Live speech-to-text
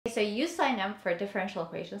So you sign up for a differential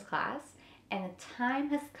equations class, and the time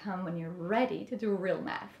has come when you're ready to do real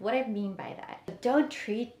math. What I mean by that, don't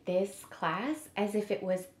treat this class as if it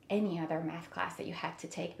was any other math class that you had to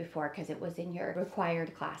take before because it was in your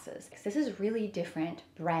required classes. This is a really different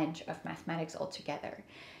branch of mathematics altogether,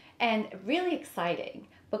 and really exciting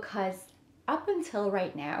because up until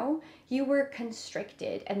right now, you were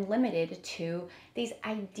constricted and limited to these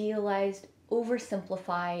idealized,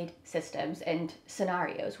 oversimplified systems and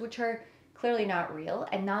scenarios, which are clearly not real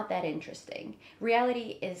and not that interesting.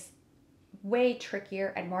 Reality is way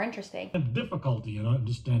trickier and more interesting. And difficulty in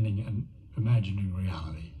understanding and imagining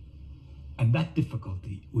reality. And that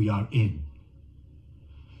difficulty we are in.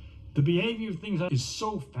 The behavior of things is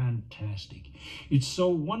so fantastic. It's so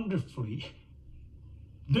wonderfully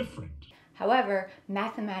different. However,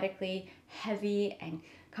 mathematically heavy and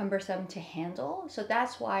cumbersome to handle. So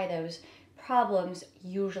that's why those problems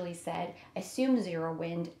usually said, assume zero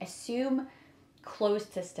wind, assume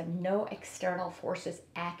closed system, no external forces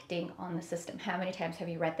acting on the system. How many times have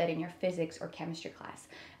you read that in your physics or chemistry class?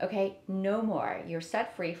 Okay, no more. You're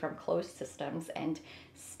set free from closed systems and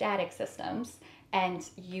static systems, and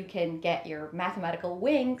you can get your mathematical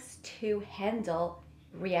wings to handle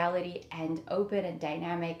reality and open and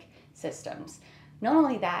dynamic systems. Not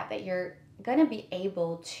only that, but you're going to be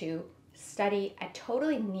able to study a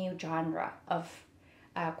totally new genre of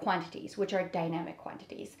quantities, which are dynamic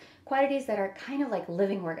quantities. Quantities that are kind of like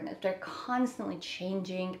living organisms. They're constantly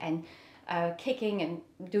changing and kicking and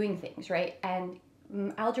doing things, right? And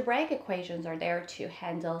algebraic equations are there to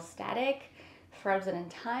handle static, frozen in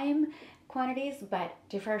time quantities, but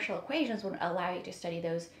differential equations would allow you to study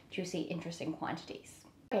those juicy, interesting quantities.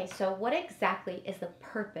 Okay, so what exactly is the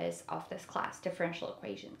purpose of this class, differential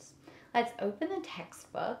equations? Let's open the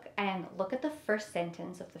textbook and look at the first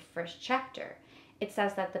sentence of the first chapter. It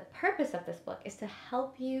says that the purpose of this book is to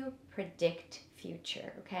help you predict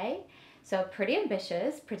future, okay? So pretty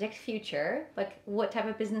ambitious, predict future, like what type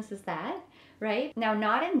of business is that, right? Now,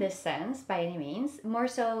 not in this sense by any means, more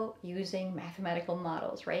so using mathematical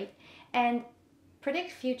models, right? And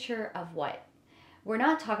predict future of what? We're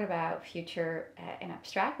not talking about future in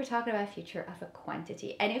abstract, we're talking about future of a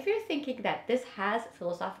quantity. And if you're thinking that this has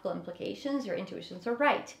philosophical implications, your intuitions are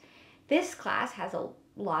right. This class has a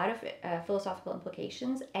lot of philosophical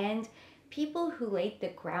implications, and people who laid the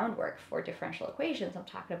groundwork for differential equations, I'm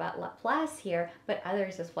talking about Laplace here, but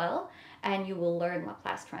others as well, and you will learn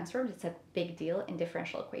Laplace transforms, it's a big deal in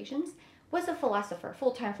differential equations, was a philosopher,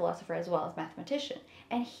 full-time philosopher as well as mathematician.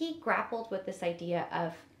 And he grappled with this idea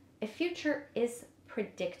of if future is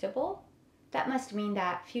predictable, that must mean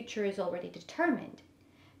that future is already determined,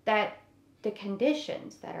 that the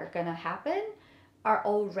conditions that are going to happen are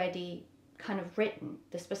already kind of written.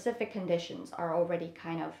 The specific conditions are already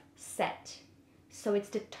kind of set. So it's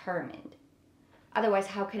determined. Otherwise,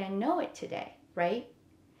 how can I know it today, right?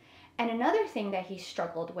 And another thing that he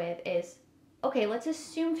struggled with is, okay, let's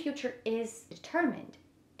assume future is determined.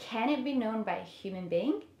 Can it be known by a human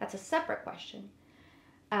being? That's a separate question.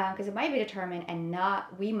 Because it might be determined and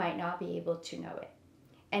we might not be able to know it.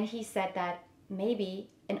 And he said that maybe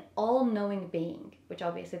an all-knowing being, which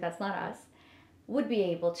obviously that's not us, would be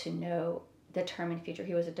able to know determined future.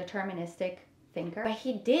 He was a deterministic thinker, but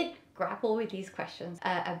he did grapple with these questions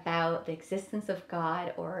about the existence of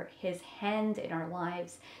God or his hand in our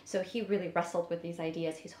lives. So he really wrestled with these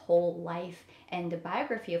ideas his whole life. And the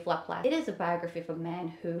biography of Laplace, it is a biography of a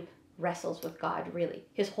man who wrestles with God really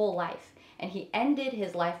his whole life. And he ended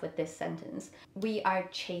his life with this sentence: we are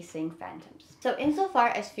chasing phantoms. So insofar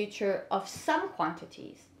as future of some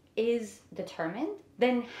quantities is determined,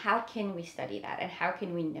 then how can we study that and how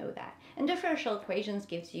can we know that? And differential equations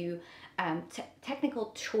gives you technical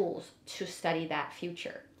tools to study that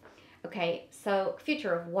future. Okay, so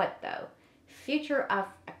future of what though? Future of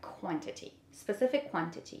a quantity, specific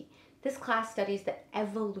quantity. This class studies the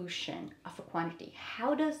evolution of a quantity.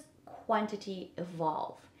 How does quantity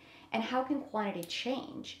evolve? And how can quantity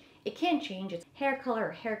change? It can't change its hair color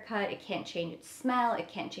or haircut, it can't change its smell, it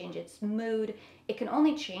can't change its mood, it can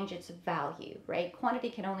only change its value, right? Quantity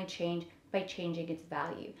can only change by changing its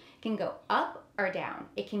value. It can go up or down,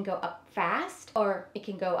 it can go up fast or it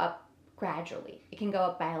can go up gradually. It can go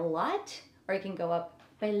up by a lot or it can go up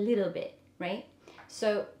by a little bit, right?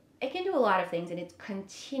 So it can do a lot of things and it's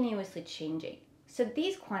continuously changing. So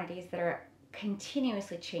these quantities that are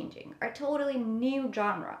continuously changing are a totally new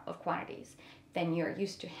genre of quantities than you're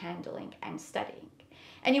used to handling and studying.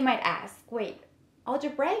 And you might ask, wait,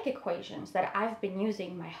 algebraic equations that I've been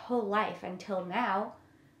using my whole life until now,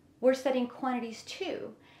 we're studying quantities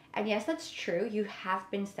too. And yes, that's true. You have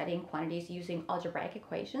been studying quantities using algebraic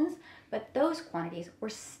equations, but those quantities were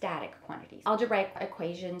static quantities. Algebraic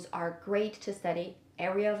equations are great to study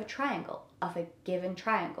area of a triangle, of a given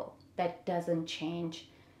triangle, that doesn't change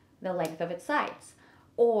the length of its sides,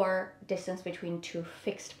 or distance between two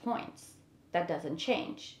fixed points, that doesn't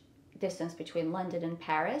change. Distance between London and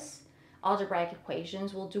Paris, algebraic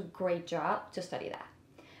equations will do a great job to study that.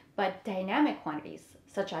 But dynamic quantities,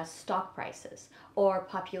 such as stock prices, or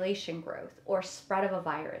population growth, or spread of a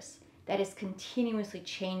virus, that is continuously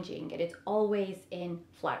changing and it's always in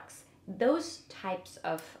flux, those types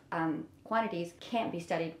of quantities can't be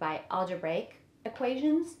studied by algebraic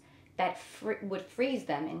equations that would freeze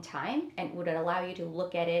them in time and would allow you to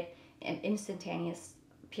look at it in instantaneous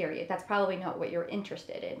period. That's probably not what you're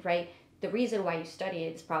interested in, right? The reason why you study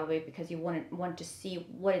it is probably because you want to see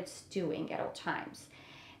what it's doing at all times.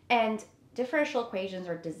 And differential equations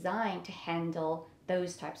are designed to handle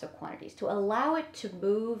those types of quantities, to allow it to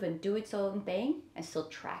move and do its own thing and still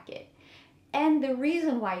track it. And the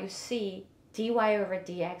reason why you see dy over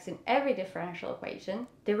dx in every differential equation,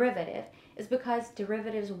 derivative, is because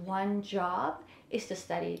derivative's one job is to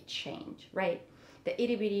study change, right? The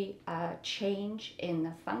itty bitty change in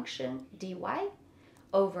the function dy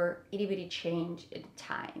over itty bitty change in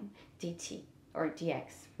time dt or dx,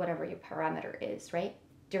 whatever your parameter is, right?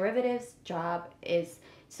 Derivative's job is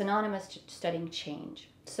synonymous to studying change.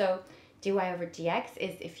 So dy over dx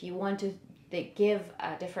is, if you want to give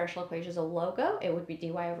differential equations a logo, it would be dy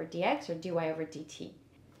over dx or dy over dt.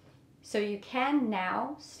 So you can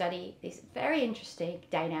now study these very interesting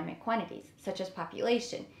dynamic quantities, such as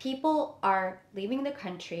population. People are leaving the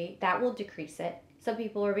country, that will decrease it. Some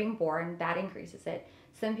people are being born, that increases it.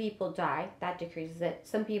 Some people die, that decreases it.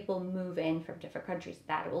 Some people move in from different countries,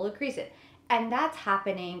 that will increase it. And that's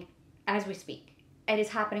happening as we speak. It is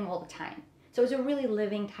happening all the time. So it's a really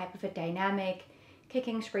living type of a dynamic,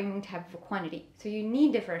 kicking, screaming type of a quantity. So you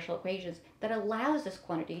need differential equations that allows this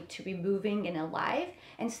quantity to be moving and alive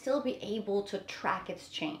and still be able to track its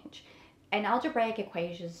change. And algebraic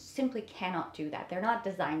equations simply cannot do that. They're not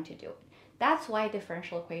designed to do it. That's why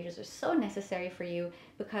differential equations are so necessary for you,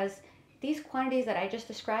 because these quantities that I just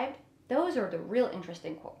described, those are the real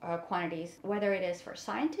interesting quantities, whether it is for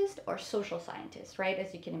scientists or social scientists, right?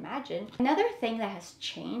 As you can imagine. Another thing that has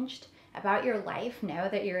changed about your life now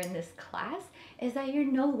that you're in this class is that you're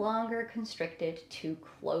no longer constricted to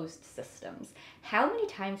closed systems. How many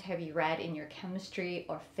times have you read in your chemistry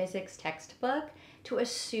or physics textbook to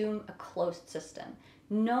assume a closed system?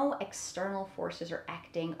 No external forces are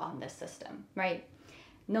acting on the system, right?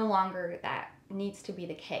 No longer that needs to be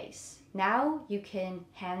the case. Now you can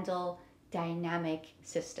handle dynamic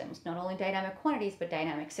systems, not only dynamic quantities, but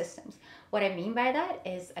dynamic systems. What I mean by that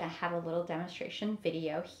is, and I have a little demonstration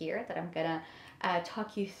video here that I'm gonna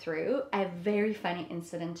talk you through. A very funny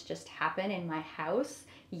incident just happened in my house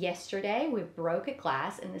yesterday. We broke a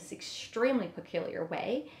glass in this extremely peculiar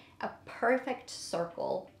way, a perfect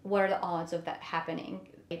circle. What are the odds of that happening?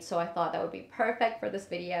 So I thought that would be perfect for this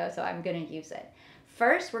video, so I'm gonna use it.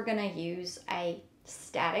 First, we're gonna use a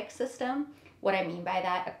static system. What I mean by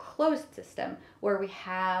that, a closed system where we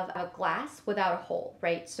have a glass without a hole,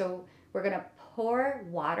 right? So we're gonna pour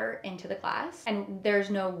water into the glass and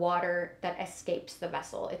there's no water that escapes the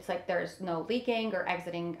vessel. It's like there's no leaking or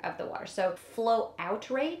exiting of the water. So flow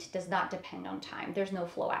out rate does not depend on time. There's no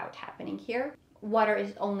flow out happening here. Water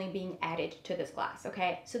is only being added to this glass,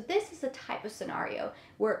 okay? So this is the type of scenario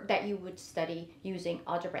that you would study using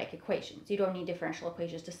algebraic equations. You don't need differential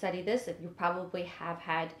equations to study this. If you probably have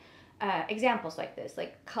had examples like this,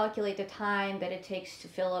 like calculate the time that it takes to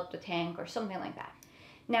fill up the tank or something like that.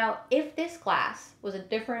 Now, if this glass was a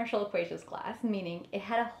differential equations glass, meaning it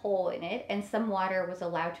had a hole in it and some water was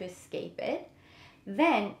allowed to escape it,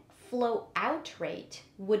 then flow out rate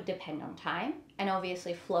would depend on time, and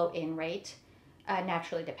obviously flow in rate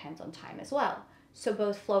naturally depends on time as well. So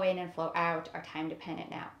both flow in and flow out are time dependent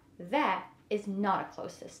now. That is not a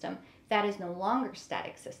closed system. That is no longer a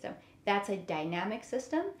static system. That's a dynamic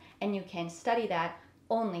system, and you can study that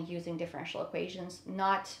only using differential equations,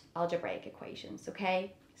 not algebraic equations,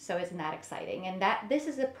 okay? So isn't that exciting? And this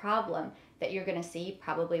is a problem that you're gonna see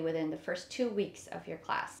probably within the first 2 weeks of your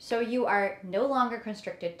class. So you are no longer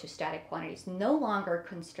constricted to static quantities, no longer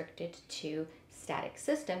constricted to static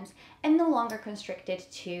systems, and no longer constricted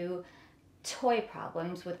to toy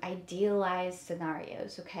problems with idealized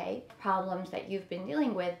scenarios, okay? Problems that you've been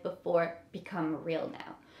dealing with before become real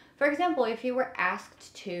now. For example, if you were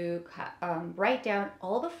asked to write down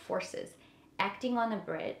all the forces acting on a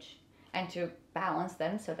bridge and to balance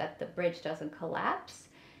them so that the bridge doesn't collapse,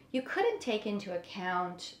 you couldn't take into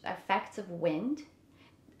account effects of wind,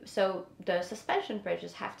 So the suspension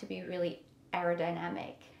bridges have to be really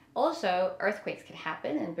aerodynamic. Also, earthquakes can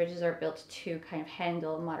happen, and bridges are built to kind of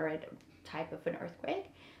handle a moderate type of an earthquake.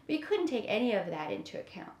 But you couldn't take any of that into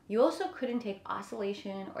account. You also couldn't take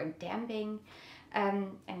oscillation or damping,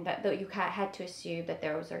 and that you had to assume that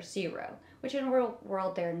those are zero, which in the real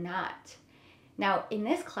world they're not. Now, in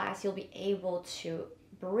this class, you'll be able to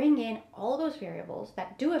bring in all those variables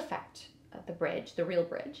that do affect the bridge, the real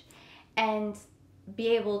bridge, and be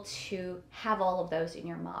able to have all of those in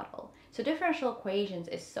your model. So differential equations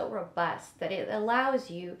is so robust that it allows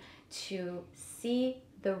you to see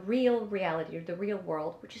the real reality, or the real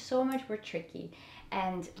world, which is so much more tricky.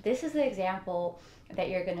 And this is the example that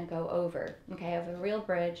you're going to go over, okay, of a real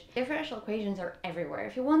bridge. Differential equations are everywhere.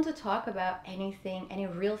 If you want to talk about anything, any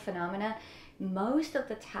real phenomena, most of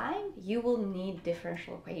the time you will need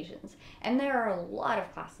differential equations. And there are a lot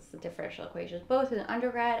of classes of differential equations, both in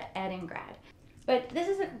undergrad and in grad. But this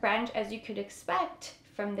is a branch, as you could expect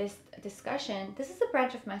from this discussion, this is a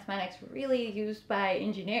branch of mathematics really used by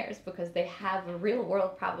engineers because they have real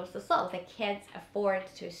world problems to solve. They can't afford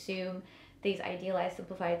to assume these idealized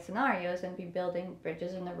simplified scenarios and be building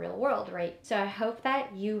bridges in the real world, right? So I hope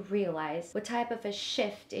that you realize what type of a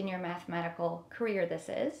shift in your mathematical career this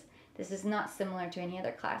is. This is not similar to any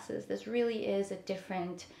other classes. This really is a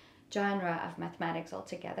different genre of mathematics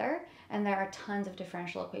altogether, and there are tons of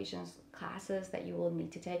differential equations classes that you will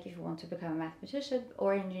need to take if you want to become a mathematician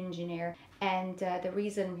or an engineer. And the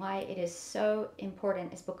reason why it is so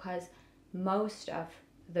important is because most of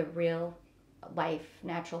the real life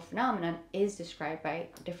natural phenomenon is described by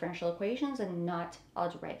differential equations and not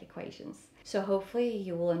algebraic equations. So hopefully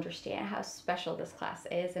you will understand how special this class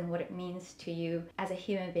is and what it means to you as a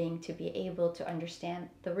human being to be able to understand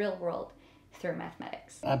the real world through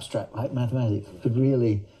mathematics. Abstract like mathematics could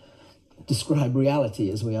really describe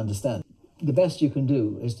reality as we understand. The best you can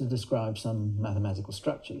do is to describe some mathematical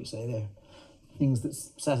structure. You say there are things that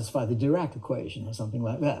satisfy the Dirac equation or something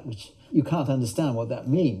like that, which you can't understand what that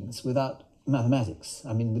means without mathematics.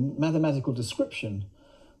 I mean, the mathematical description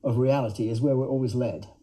of reality is where we're always led.